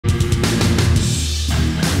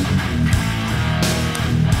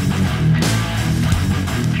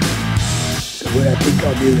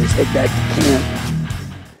I'll do is head back to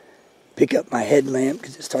camp, pick up my headlamp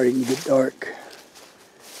because it's starting to get dark,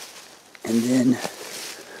 and then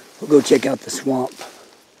we'll go check out the swamp.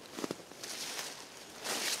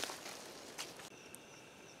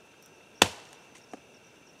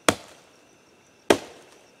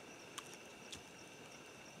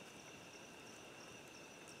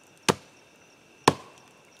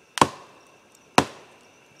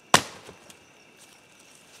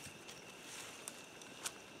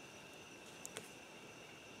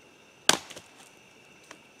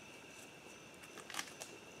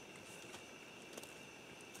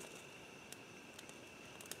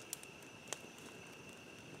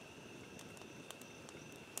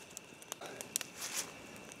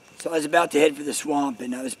 So I was about to head for the swamp,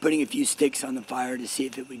 and I was putting a few sticks on the fire to see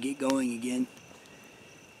if it would get going again.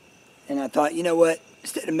 And I thought, you know what,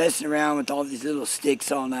 instead of messing around with all these little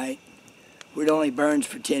sticks all night, where it only burns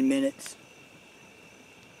for 10 minutes,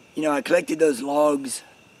 you know, I collected those logs.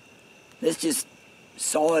 Let's just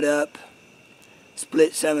saw it up,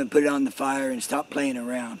 split some and put it on the fire and stop playing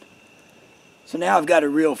around. So now I've got a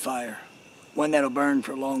real fire, one that'll burn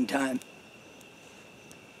for a long time.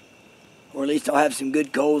 Or at least I'll have some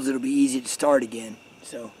good coals that'll be easy to start again.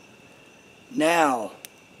 So now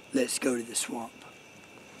let's go to the swamp.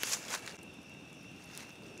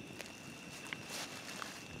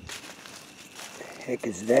 What the heck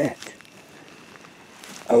is that?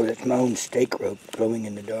 Oh, that's my own stake rope glowing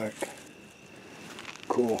in the dark.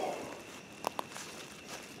 Cool.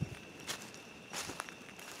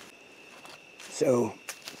 So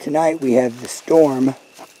tonight we have the Storm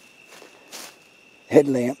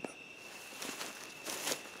headlamp.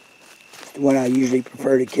 It's the one I usually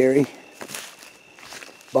prefer to carry.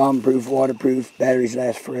 Bomb-proof, waterproof, batteries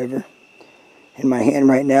last forever. In my hand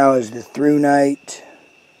right now is the ThruNite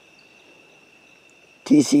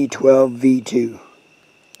TC12 V2.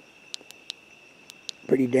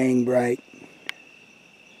 Pretty dang bright.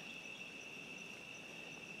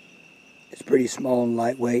 It's pretty small and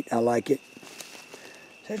lightweight. I like it.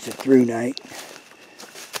 So that's a ThruNite.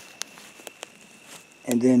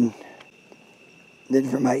 And then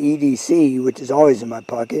for my EDC, which is always in my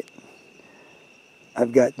pocket,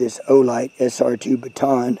 I've got this Olight SR2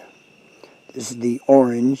 baton. This is the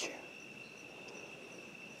orange.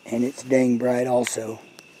 And it's dang bright also.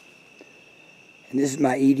 And this is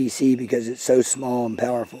my EDC because it's so small and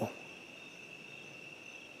powerful.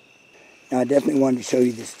 Now I definitely wanted to show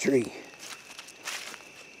you this tree.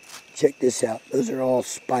 Check this out. Those are all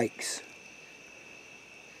spikes.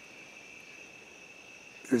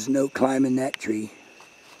 There's no climbing that tree.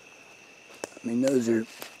 I mean, those are,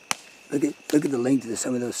 look at the length of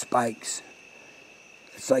some of those spikes.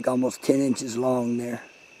 It's like almost 10 inches long there.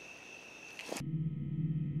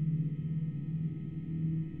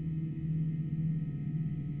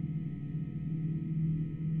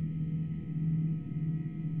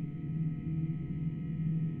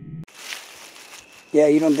 Yeah,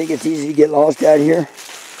 you don't think it's easy to get lost out here?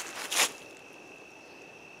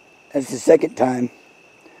 That's the second time.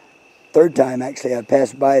 Third time, actually, I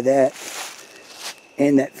passed by that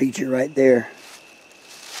and that feature right there.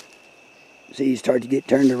 So you start to get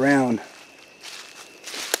turned around.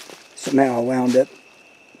 Somehow I wound up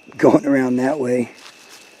going around that way,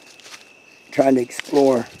 trying to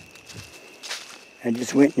explore. I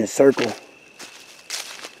just went in a circle.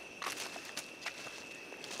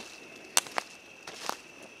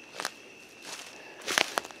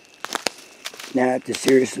 Now I have to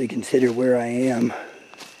seriously consider where I am.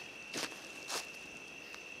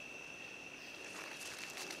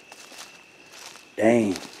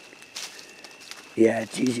 Dang. Yeah,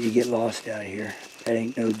 it's easy to get lost out here. That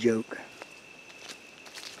ain't no joke.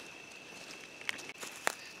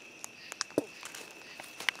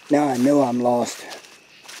 Now I know I'm lost,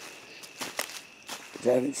 because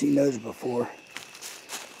I haven't seen those before.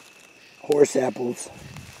 Horse apples.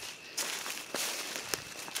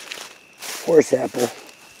 Horse apple.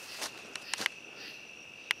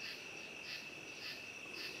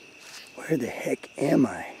 Where the heck am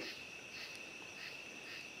I?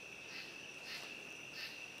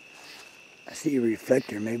 I see a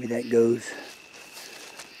reflector. Maybe that goes.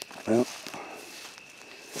 Well,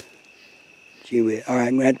 gee whiz. All right,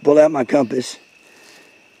 I'm going to have to pull out my compass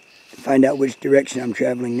and find out which direction I'm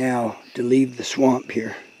traveling now to leave the swamp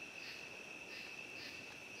here.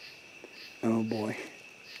 Oh boy.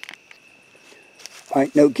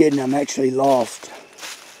 Alright, no kidding, I'm actually lost.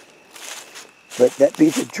 But that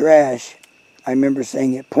piece of trash, I remember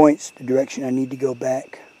saying it points the direction I need to go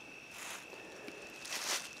back.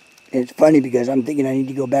 And it's funny because I'm thinking I need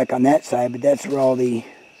to go back on that side, but that's where all the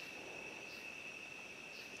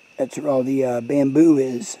That's where all the bamboo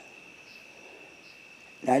is.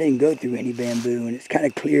 And I didn't go through any bamboo, and it's kind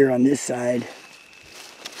of clear on this side.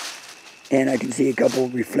 And I can see a couple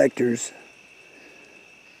of reflectors.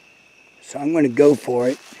 So I'm going to go for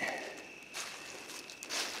it.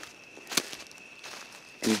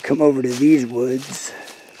 And come over to these woods.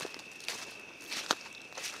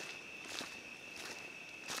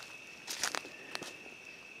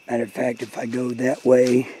 Matter of fact, if I go that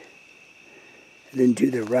way, and then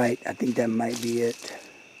to the right, I think that might be it.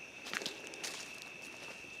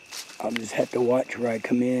 I'll just have to watch where I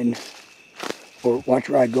come in, or watch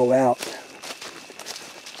where I go out,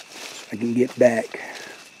 so I can get back.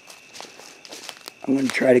 I'm going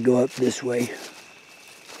to try to go up this way.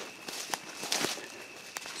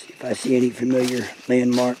 See if I see any familiar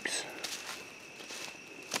landmarks.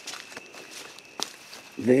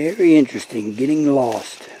 Very interesting, getting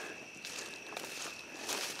lost.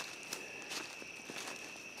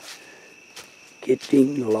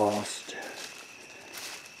 Getting lost.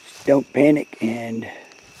 Just don't panic, and of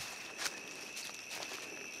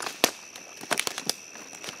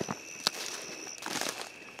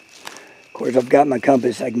course I've got my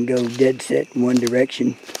compass. I can go dead set in one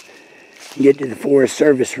direction and get to the Forest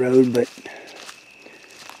Service Road, but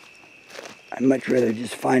I'd much rather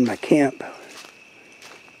just find my camp.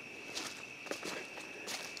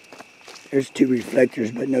 There's two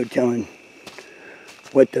reflectors, but no telling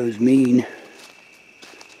what those mean.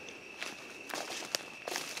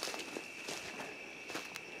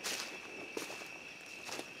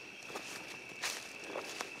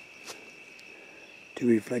 Two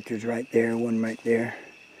reflectors right there, one right there.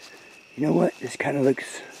 You know what? This kind of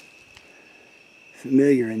looks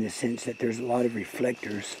familiar in the sense that there's a lot of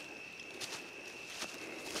reflectors.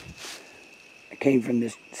 I came from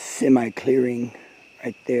this semi-clearing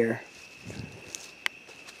right there.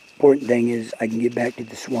 Important thing is I can get back to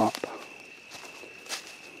the swamp.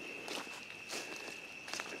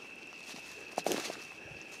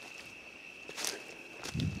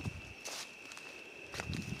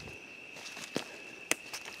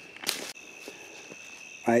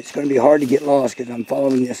 Alright, it's going to be hard to get lost because I'm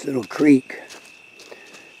following this little creek.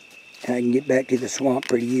 And I can get back to the swamp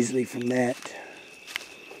pretty easily from that.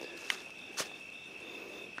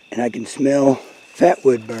 And I can smell fat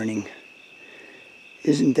wood burning.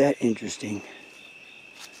 Isn't that interesting?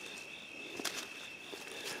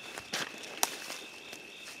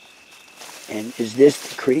 And is this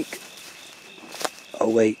the creek? Oh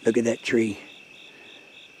wait, look at that tree.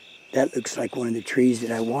 That looks like one of the trees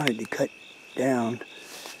that I wanted to cut down.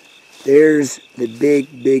 There's the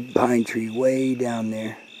big pine tree way down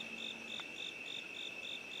there.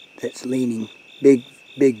 That's leaning. Big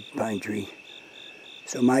pine tree.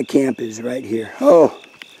 So my camp is right here. Oh!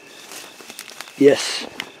 Yes.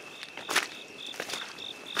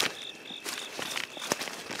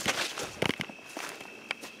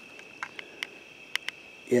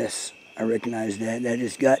 Yes, I recognize that. That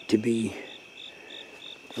has got to be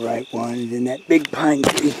the right one. And then that big pine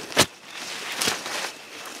tree.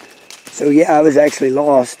 So yeah, I was actually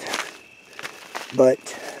lost, but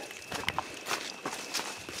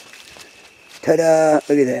ta-da,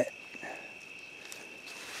 look at that.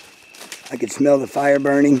 I could smell the fire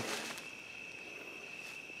burning.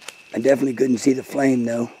 I definitely couldn't see the flame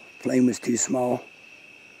though. Flame was too small.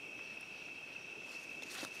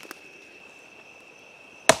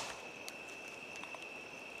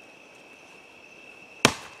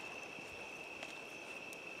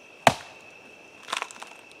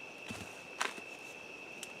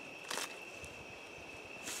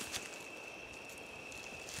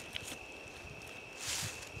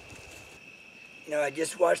 You know, I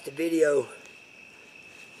just watched a video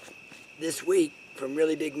this week from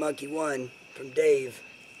Really Big Monkey 1 from Dave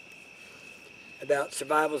about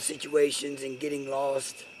survival situations and getting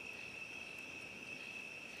lost.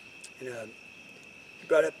 And he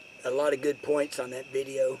brought up a lot of good points on that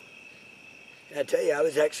video. And I tell you, I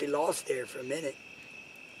was actually lost there for a minute.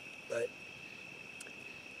 But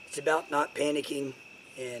it's about not panicking,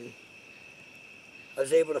 and I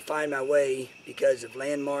was able to find my way because of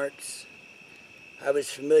landmarks. I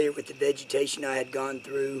was familiar with the vegetation I had gone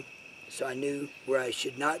through, so I knew where I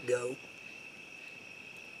should not go.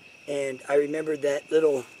 And I remembered that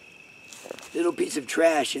little piece of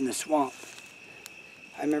trash in the swamp.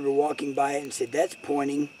 I remember walking by it and said, that's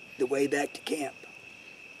pointing the way back to camp.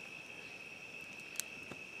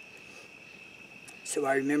 So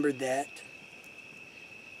I remembered that.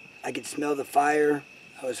 I could smell the fire.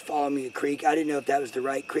 I was following a creek. I didn't know if that was the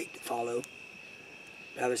right creek to follow.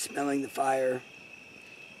 But I was smelling the fire.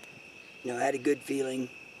 You know, I had a good feeling.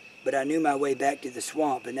 but I knew my way back to the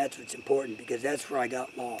swamp, and that's what's important because that's where I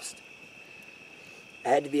got lost. I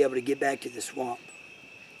had to be able to get back to the swamp.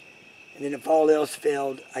 And then if all else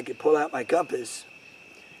failed, I could pull out my compass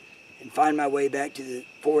and find my way back to the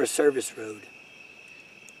Forest Service Road,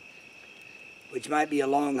 which might be a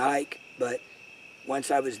long hike, but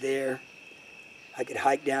once I was there, I could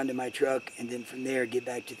hike down to my truck and then from there get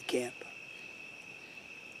back to the camp.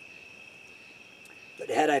 But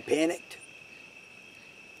had I panicked,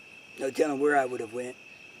 no telling where I would have went.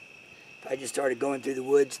 If I just started going through the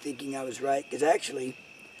woods thinking I was right, because actually,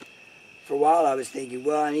 for a while I was thinking,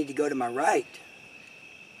 well, I need to go to my right.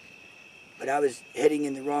 But I was heading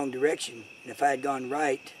in the wrong direction, and if I had gone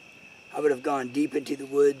right, I would have gone deep into the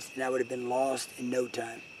woods and I would have been lost in no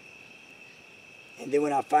time. And then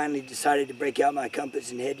when I finally decided to break out my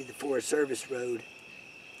compass and head to the Forest Service Road,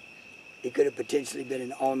 it could have potentially been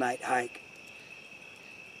an all-night hike.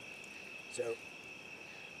 So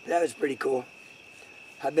that was pretty cool.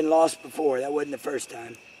 I've been lost before. That wasn't the first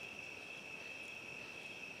time.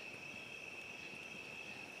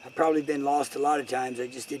 I've probably been lost a lot of times. I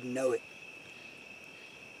just didn't know it.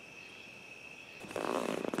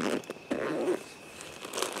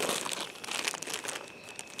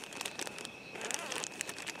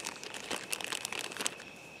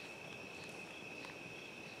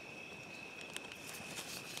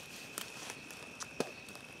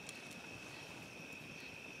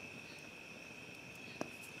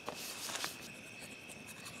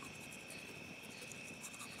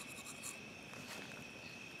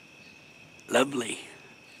 Lovely.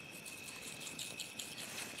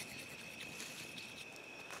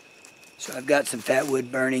 So I've got some fat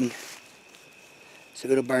wood burning, so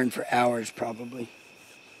it'll burn for hours probably.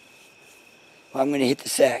 Well, I'm going to hit the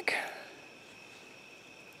sack.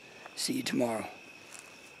 See you tomorrow.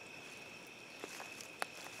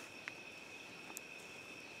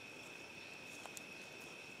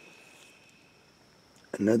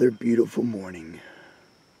 Another beautiful morning.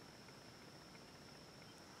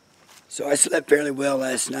 So I slept fairly well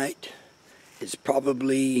last night. It's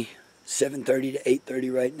probably 7:30 to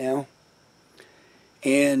 8:30 right now.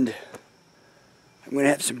 And I'm going to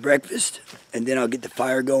have some breakfast, and then I'll get the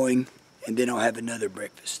fire going, and then I'll have another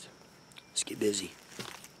breakfast. Let's get busy.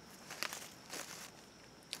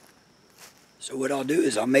 So what I'll do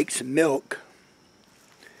is I'll make some milk,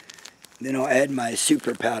 and then I'll add my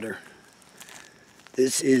super powder.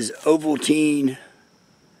 This is Ovaltine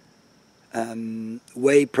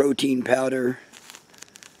whey protein powder,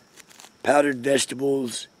 powdered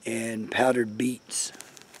vegetables, and powdered beets.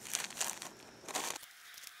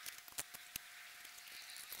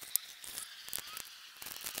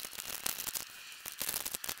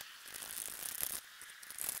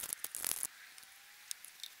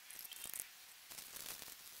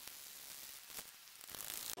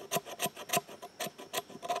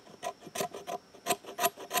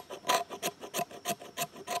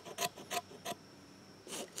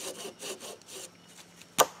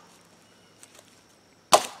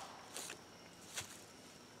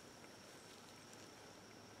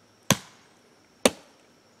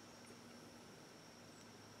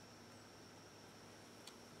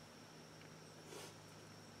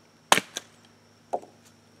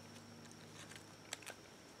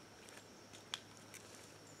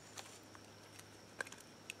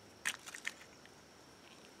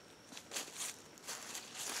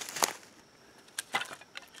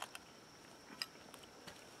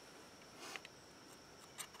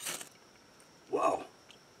 Whoa.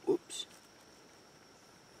 Whoops.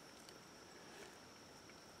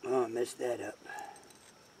 Oh, I messed that up.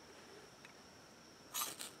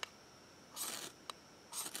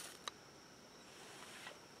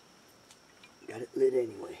 Got it lit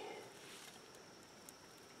anyway.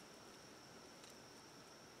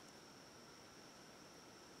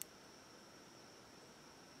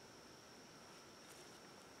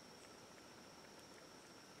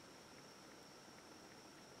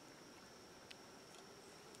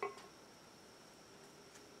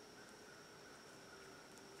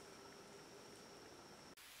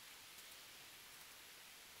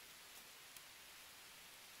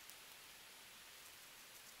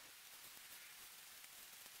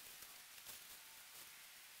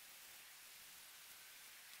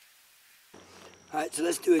 Alright, so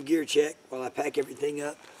let's do a gear check while I pack everything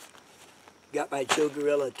up. Got my Chill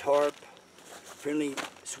Gorilla tarp, friendly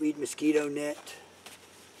sweet mosquito net,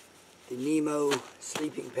 the Nemo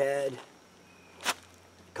sleeping pad,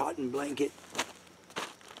 cotton blanket,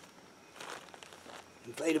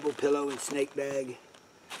 inflatable pillow and snake bag.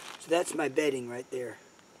 So that's my bedding right there.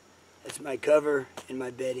 That's my cover and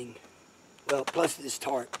my bedding. Well, plus this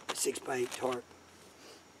tarp, 6x8 tarp.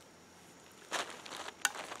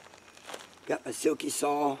 Got my silky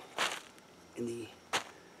saw and the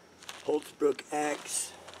Holtzbrook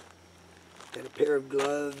axe. Got a pair of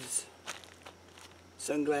gloves,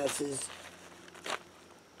 sunglasses.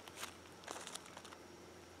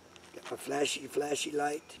 Got my flashy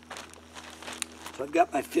light. So I've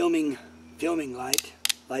got my filming light.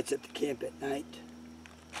 Lights up the camp at night.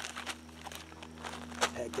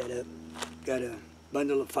 Pack that up. Got a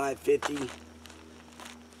bundle of 550.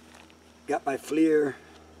 Got my FLIR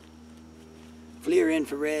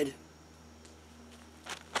infrared.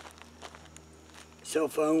 Cell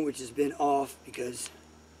phone, which has been off because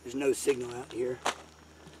there's no signal out here.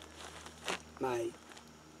 My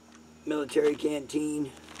military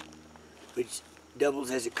canteen, which doubles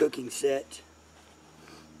as a cooking set.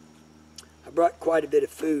 I brought quite a bit of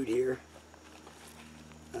food here.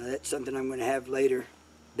 That's something I'm going to have later.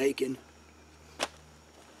 Bacon.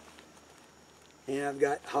 And I've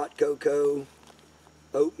got hot cocoa,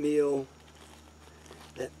 oatmeal,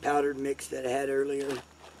 that powdered mix that I had earlier.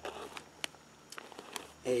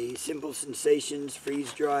 A Simple Sensations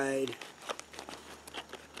freeze-dried,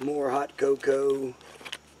 more hot cocoa.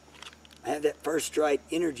 I have that First Strike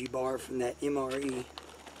energy bar from that MRE.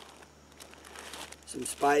 Some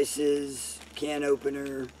spices, can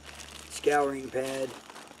opener, scouring pad,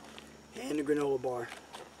 and a granola bar.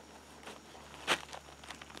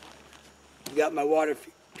 I've got my water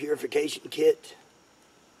purification kit.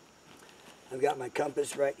 I've got my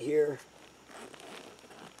compass right here.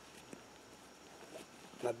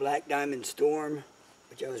 My Black Diamond Storm,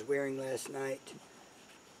 which I was wearing last night.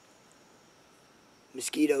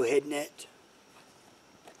 Mosquito head net.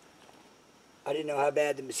 I didn't know how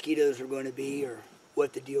bad the mosquitoes were going to be or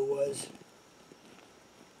what the deal was.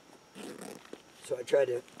 So I tried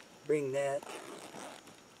to bring that.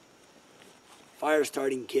 Fire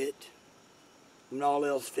starting kit. When all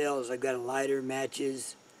else fails, I've got a lighter,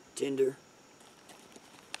 matches, tinder.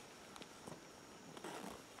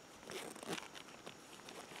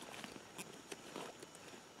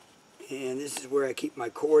 And this is where I keep my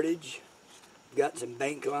cordage. I've got some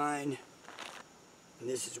bank line. And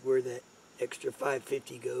this is where that extra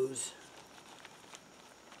 550 goes.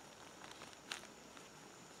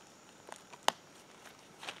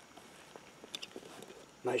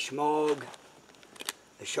 My schmog,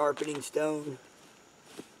 a sharpening stone,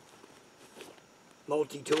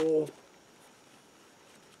 multi-tool,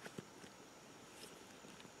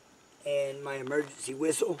 and my emergency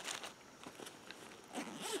whistle.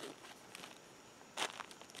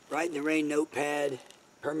 Write in the Rain notepad,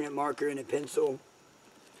 permanent marker and a pencil.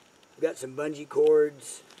 I've got some bungee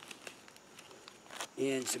cords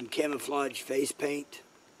and some camouflage face paint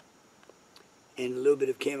and a little bit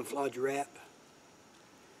of camouflage wrap.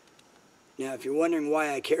 Now, if you're wondering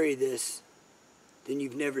why I carry this, then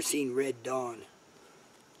you've never seen Red Dawn.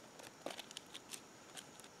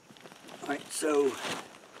 Alright, so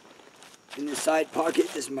in the side pocket,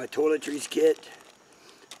 this is my toiletries kit.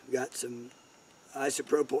 I've got some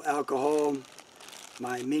isopropyl alcohol,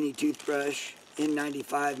 my mini toothbrush,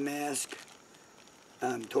 N95 mask,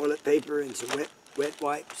 toilet paper, and some wet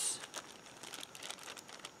wipes.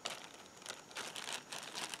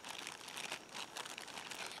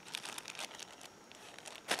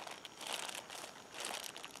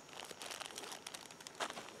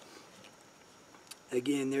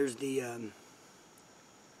 Again, there's the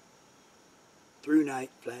through night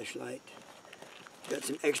flashlight. Got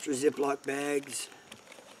some extra Ziploc bags.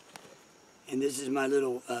 And this is my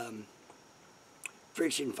little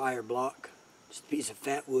friction fire block. Just a piece of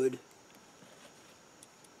fat wood.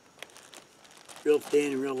 Real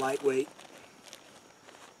thin and real lightweight.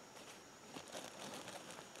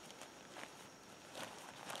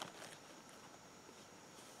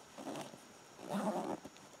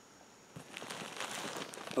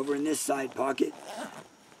 Over in this side pocket,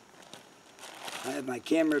 I have my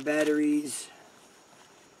camera batteries,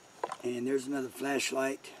 and there's another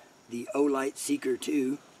flashlight, the Olight Seeker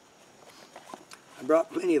 2. I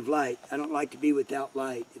brought plenty of light. I don't like to be without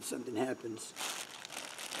light if something happens.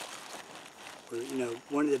 Or, you know,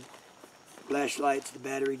 one of the flashlights, the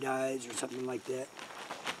battery dies or something like that.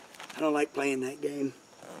 I don't like playing that game.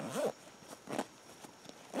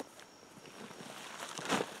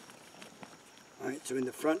 Alright, so in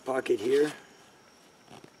the front pocket here,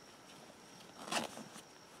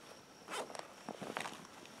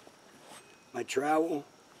 my trowel,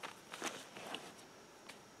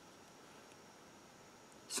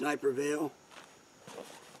 sniper veil,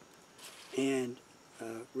 and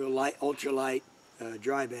real light, ultralight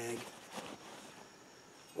dry bag.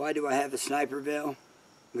 Why do I have a sniper veil?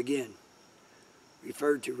 Again,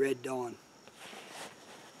 referred to Red Dawn,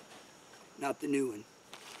 not the new one.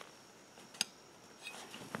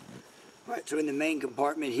 Alright, so in the main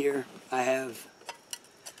compartment here, I have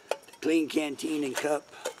the clean canteen and cup,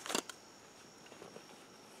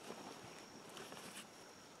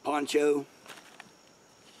 poncho.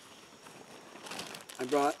 I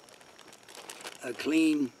brought a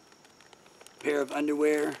clean pair of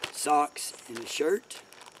underwear, socks, and a shirt.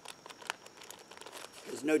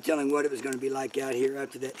 There's no telling what it was going to be like out here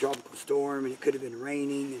after that tropical storm, and it could have been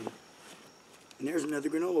raining. And there's another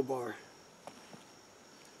granola bar.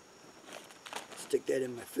 Stick that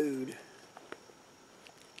in my food.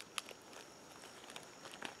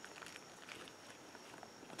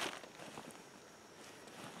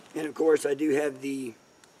 And of course I do have the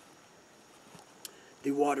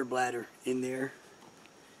water bladder in there.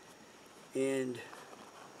 And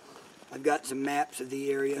I've got some maps of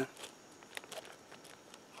the area.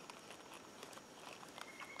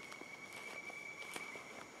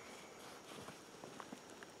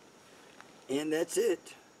 And that's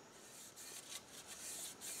it.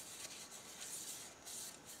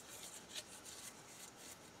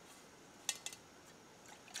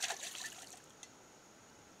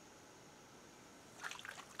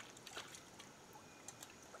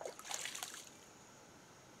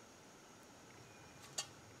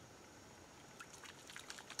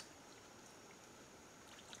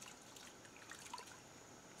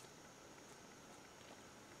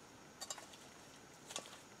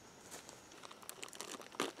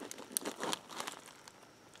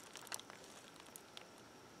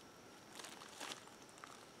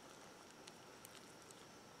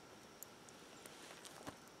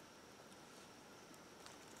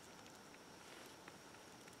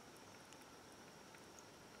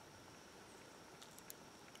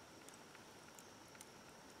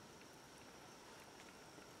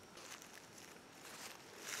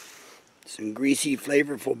 Some greasy,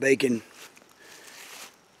 flavorful bacon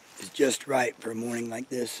is just right for a morning like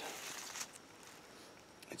this.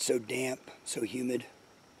 It's so damp, so humid,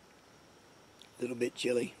 a little bit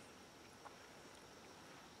chilly.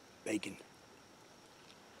 Bacon.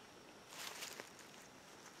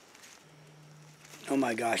 Oh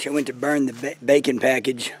my gosh, I went to burn the bacon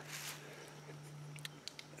package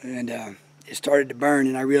and it started to burn,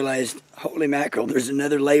 and I realized, holy mackerel, there's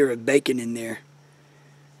another layer of bacon in there.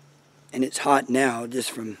 And it's hot now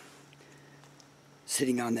just from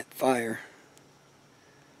sitting on that fire.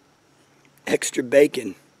 Extra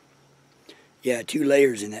bacon. Yeah, 2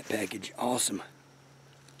 layers in that package. Awesome.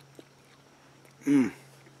 Oh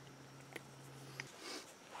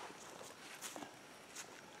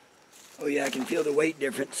yeah, I can feel the weight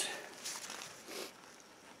difference.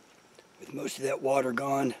 With most of that water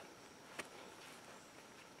gone.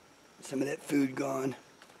 Some of that food gone.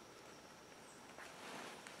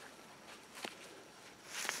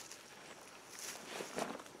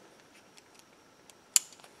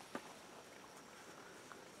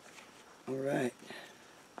 All right.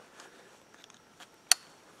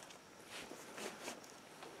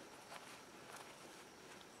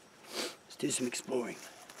 Let's do some exploring.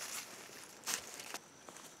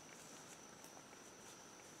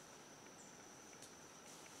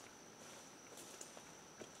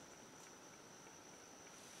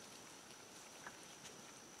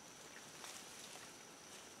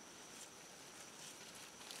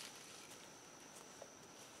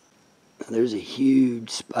 There's a huge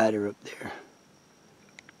spider up there.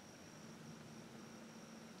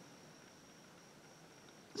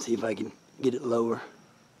 See if I can get it lower.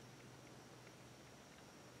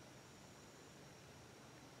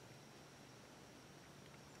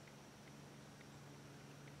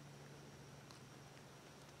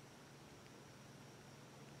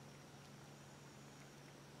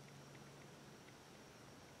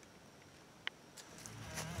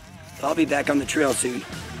 I'll be back on the trail soon.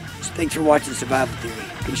 So thanks for watching Survival Theory.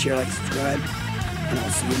 Please share, like, subscribe, and I'll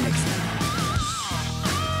see you next time.